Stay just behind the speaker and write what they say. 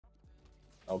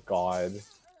Oh god.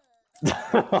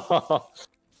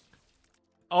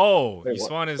 Oh, Wait, you what?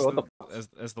 spawn as What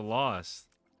as the lost.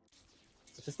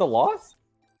 Is this the loss?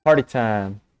 Party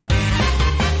time.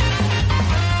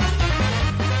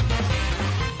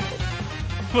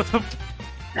 What the?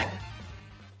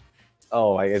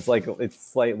 Oh, it's like it's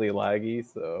slightly laggy,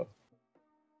 so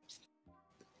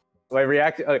my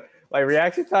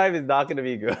reaction time is not gonna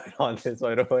be good on this,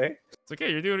 by the way. It's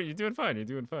okay. You're doing fine. You're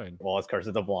doing fine. Well, it's Curse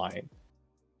of the Blind.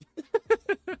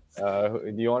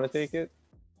 Do you want to take it?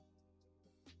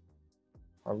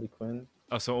 Harley Quinn.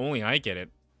 Oh, so only I get it.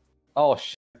 Oh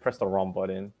shit! Press the wrong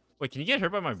button. Wait, can you get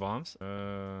hurt by my bombs?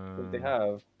 What they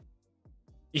have?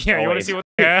 Yeah, Oh, you want to wait. see what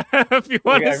they have? You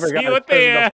want Okay, to I forgot see what it's they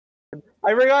Curse of have?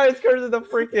 I forgot it's Curse of the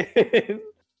freaking.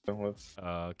 Whoops.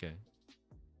 Okay.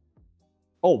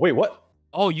 Oh wait, what?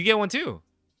 Oh, you get one too.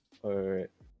 Wait.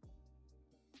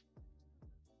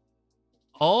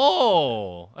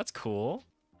 Oh, that's cool.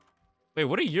 Wait,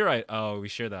 what are your items? Oh, we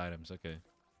share the items. Okay.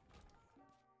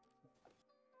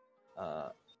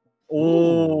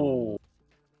 Oh.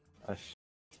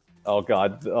 Oh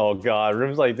god. Oh god.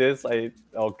 Rooms like this.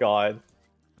 Oh god.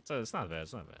 It's not bad.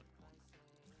 It's not bad.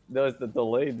 No, it's the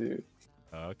delay, dude.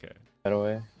 Oh, okay. By the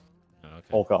way. Okay.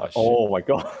 Oh god. shit. Oh my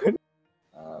god.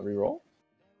 Reroll.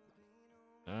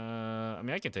 I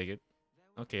mean, I can take it.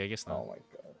 Okay, I guess not. Oh my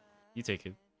god. You take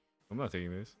it. I'm not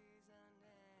taking this.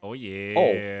 Oh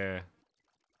yeah.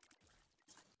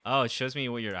 Oh, it shows me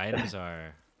what your items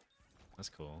are. That's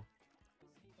cool.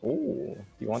 Oh. Do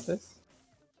you want this?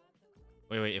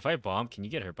 Wait. If I bomb, can you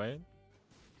get hurt by it?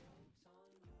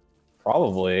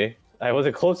 Probably. I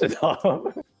wasn't close enough. I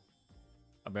mean,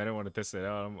 I didn't want to test it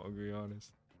out. I'm gonna be honest.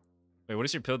 Wait, what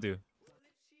does your pill do?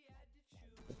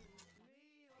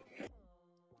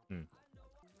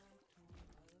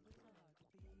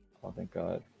 Oh thank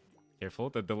god. Careful,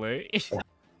 the delay.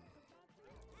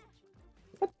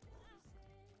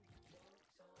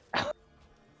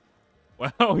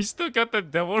 Wow, we still got the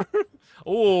devil.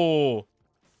 Oh,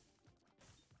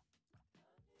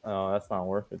 Oh, that's not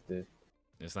worth it, dude.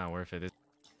 it's not worth it.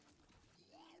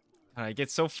 I get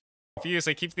so confused.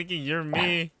 I keep thinking you're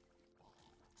me.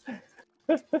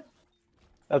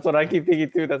 That's what I keep thinking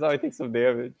too. That's how I take some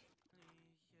damage.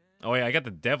 Oh wait, I got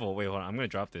the devil. Wait, hold on. I'm gonna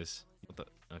drop this. What the?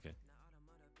 Okay.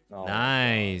 Oh,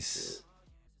 Nice.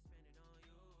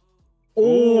 Oh.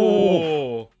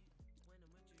 Oh.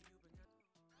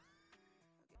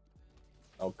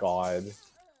 Oh god.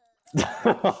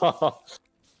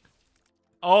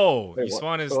 Oh, Wait, you what?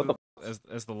 spawn as What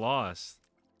as the lost.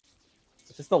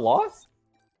 Is this the loss?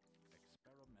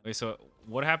 Wait, so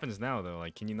what happens now though?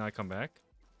 Like, can you not come back?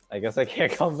 I guess I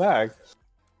can't come back.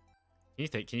 Can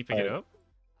you pick it up?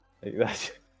 Like,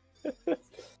 that's... I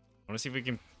want to see if we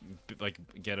can like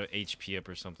get a HP up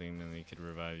or something, and then we could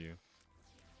revive you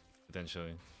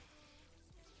potentially.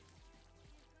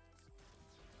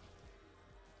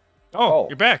 Oh, Oh.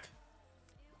 you're back.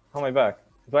 How am I back?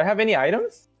 Do I have any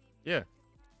items? Yeah.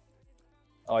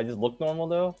 Oh, I just look normal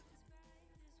though.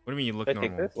 What do you mean you look Should I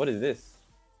take normal? this? What is this?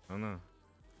 I don't know.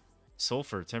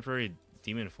 Sulfur, temporary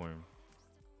demon form.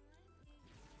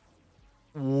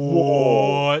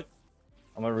 Whoa. What?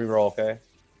 I'm gonna reroll, okay?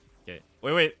 Okay.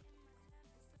 Wait.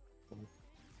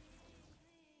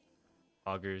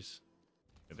 Augers.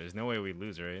 There's no way we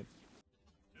lose, right?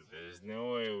 There's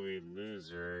no way we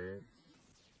lose, right?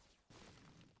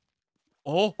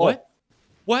 Oh, what?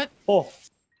 What? Oh,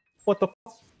 what the?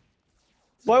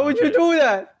 Why would you do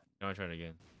that? No, I'll try it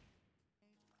again.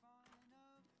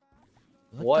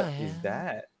 What is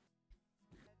that?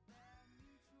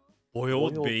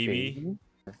 Boiled Oil baby.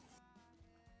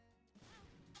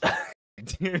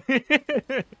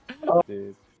 Oh,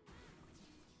 dude.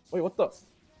 Wait, what the?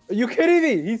 Are you kidding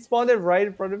me? He spawned it right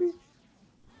in front of me?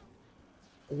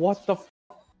 What the?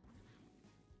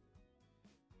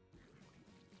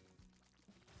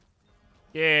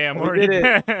 Yeah, I'm We already did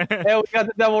it. there. And we got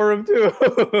the devil room too.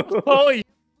 Holy.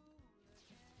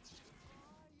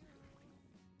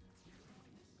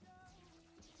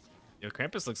 Yo,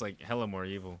 Krampus looks like hella more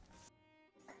evil.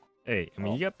 Hey, I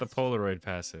mean, you got the Polaroid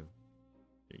passive.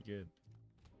 Pretty good.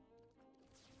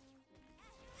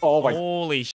 Oh my!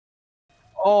 Holy sh.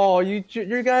 Oh, you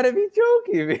gotta be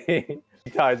joking me.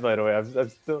 Guys, by the way, I'm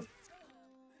still.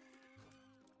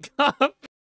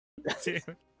 Dude.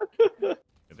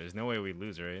 There's no way we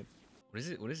lose, right? What is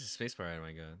it? What is the spacebar item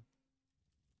I got?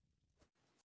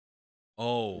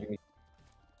 Oh.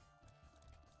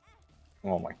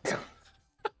 Oh my god.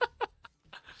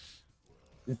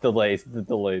 It's delay. It's the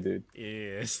delay, dude.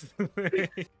 Yes.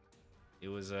 It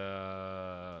was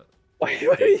Why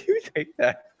do you take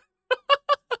that?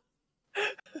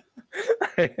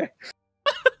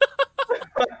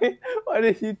 Why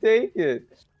did you take it?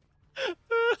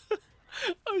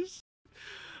 Oh,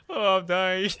 oh, I'm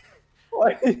dying.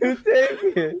 Why did you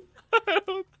take it?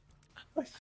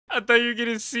 I thought you were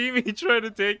gonna see me trying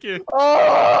to take it.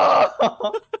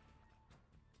 Oh!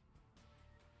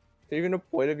 Is there even a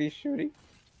point of you shooting?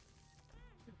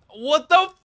 What the?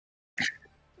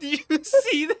 Do you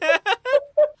see that?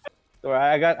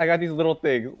 Alright, I got these little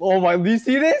things. Oh my! Do you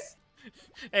see this?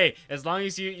 Hey, as long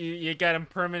as you got him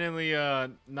permanently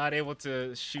not able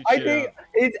to shoot I shit think up.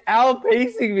 it's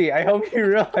outpacing me. I hope you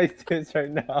realize this right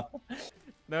now.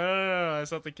 No,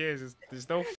 that's not the case. There's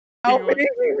no way.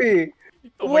 Outpacing me.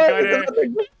 Oh my Look, god, it's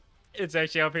another. it's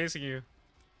actually outpacing you.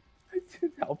 It's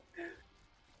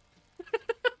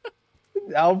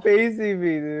outpacing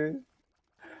me, dude.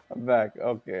 I'm back.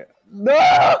 Okay.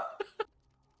 No!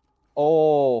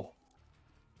 Oh.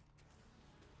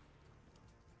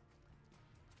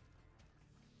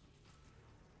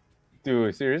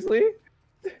 Dude, seriously?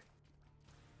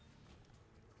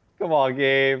 Come on,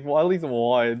 Gabe. Well, at least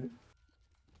one.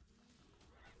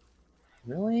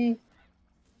 Really?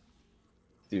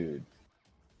 Dude.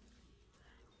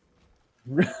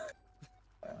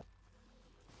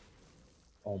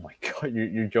 Oh my god,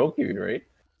 you're joking me, right?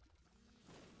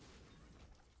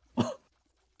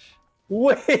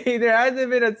 Wait, there hasn't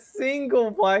been a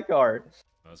single black card.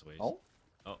 That was waste. Oh?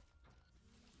 Oh.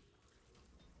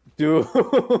 Dude.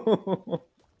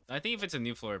 I think if it's a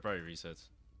new floor, it probably resets.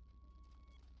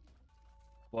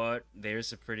 But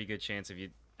there's a pretty good chance if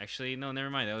you... Actually, no, never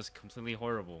mind. That was completely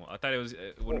horrible. I thought it was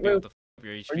it wouldn't be able to f up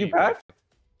your HP. Are you back?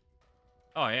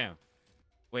 Oh, I am.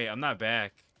 Wait, I'm not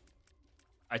back.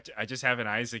 I just have an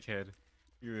Isaac head.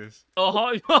 Look at this.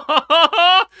 Oh,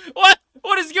 what?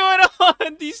 What is going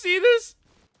on? Do you see this?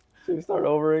 Should we start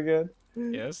over again?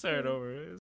 Yeah, let's start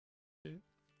over. Oh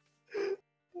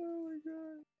my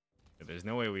god. There's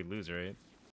no way we lose, right?